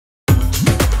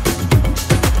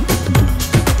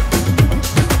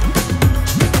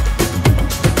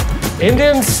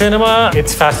Indian cinema,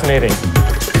 it's fascinating.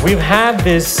 We've had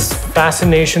this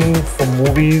fascination for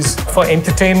movies, for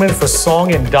entertainment, for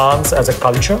song and dance as a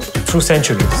culture through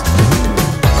centuries.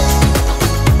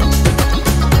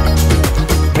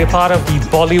 We're part of the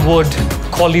Bollywood,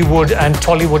 Collywood and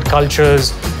Tollywood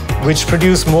cultures, which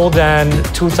produce more than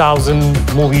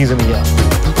 2,000 movies in a year.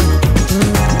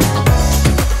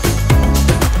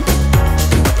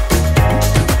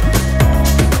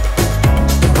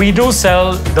 We do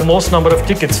sell the most number of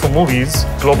tickets for movies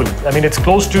globally. I mean, it's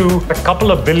close to a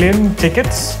couple of billion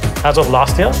tickets as of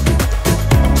last year.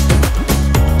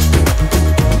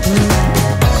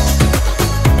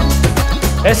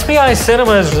 SPI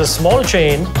Cinemas is a small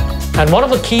chain, and one of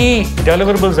the key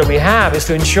deliverables that we have is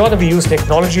to ensure that we use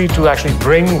technology to actually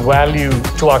bring value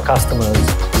to our customers.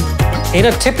 In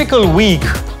a typical week,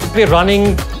 we're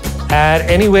running at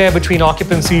anywhere between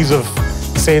occupancies of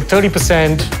say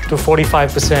 30% to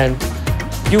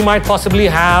 45%. You might possibly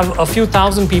have a few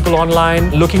thousand people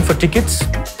online looking for tickets.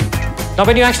 Now,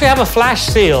 when you actually have a flash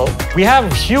sale, we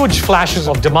have huge flashes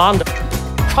of demand,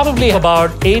 probably about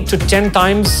 8 to 10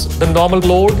 times the normal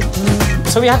load.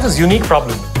 So we had this unique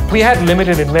problem. We had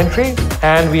limited inventory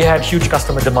and we had huge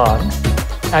customer demand.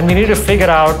 And we needed to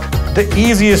figure out the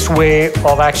easiest way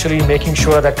of actually making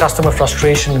sure that customer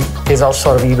frustration is all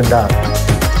sort of evened out.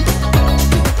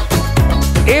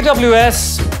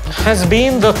 AWS has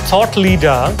been the thought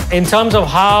leader in terms of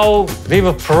how they've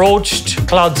approached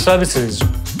cloud services,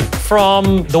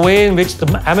 from the way in which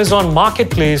the Amazon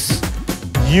marketplace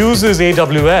uses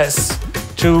AWS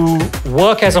to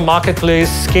work as a marketplace,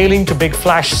 scaling to big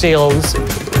flash sales.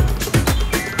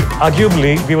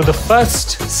 Arguably, we were the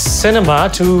first cinema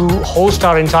to host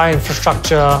our entire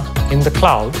infrastructure in the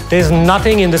cloud. There's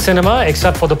nothing in the cinema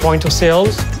except for the point of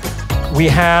sales. We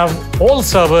have all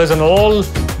servers and all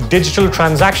digital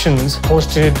transactions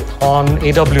hosted on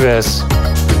AWS.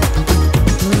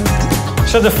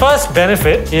 So the first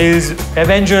benefit is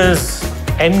Avengers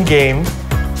Endgame.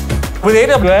 With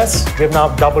AWS, we've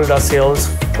now doubled our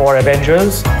sales for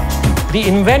Avengers. The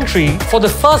inventory for the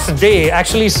first day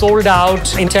actually sold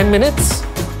out in 10 minutes,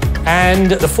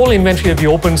 and the full inventory that we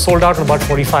opened sold out in about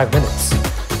 45 minutes.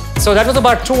 So that was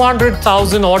about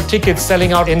 200,000 odd tickets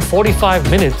selling out in 45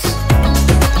 minutes.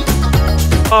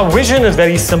 Our vision is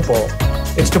very simple.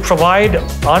 It's to provide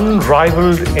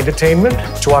unrivaled entertainment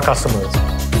to our customers.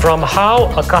 From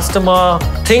how a customer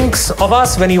thinks of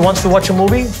us when he wants to watch a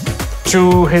movie,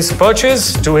 to his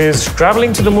purchase, to his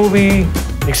traveling to the movie,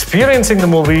 experiencing the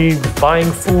movie, buying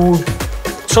food.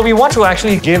 So we want to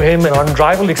actually give him an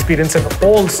unrivaled experience at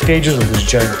all stages of this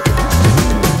journey.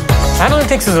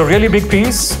 Analytics is a really big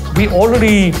piece. We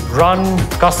already run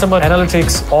customer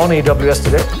analytics on AWS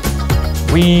today.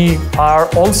 We are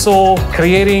also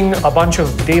creating a bunch of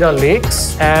data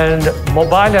lakes and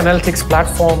mobile analytics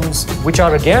platforms, which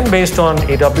are again based on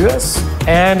AWS.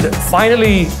 And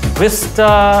finally,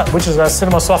 Vista, which is our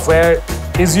cinema software,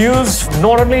 is used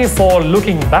not only for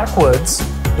looking backwards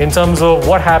in terms of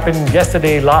what happened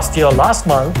yesterday, last year, last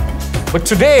month, but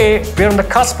today we're on the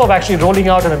cusp of actually rolling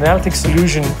out an analytics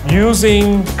solution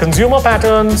using consumer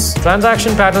patterns,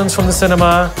 transaction patterns from the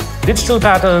cinema, digital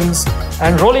patterns,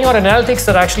 and rolling out analytics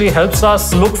that actually helps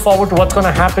us look forward to what's going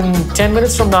to happen 10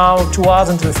 minutes from now, 2 hours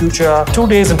into the future, 2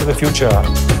 days into the future.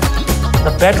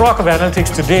 The bedrock of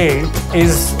analytics today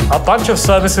is a bunch of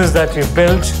services that we've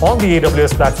built on the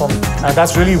AWS platform, and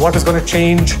that's really what is going to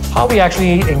change how we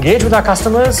actually engage with our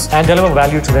customers and deliver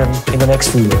value to them in the next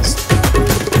few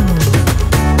years.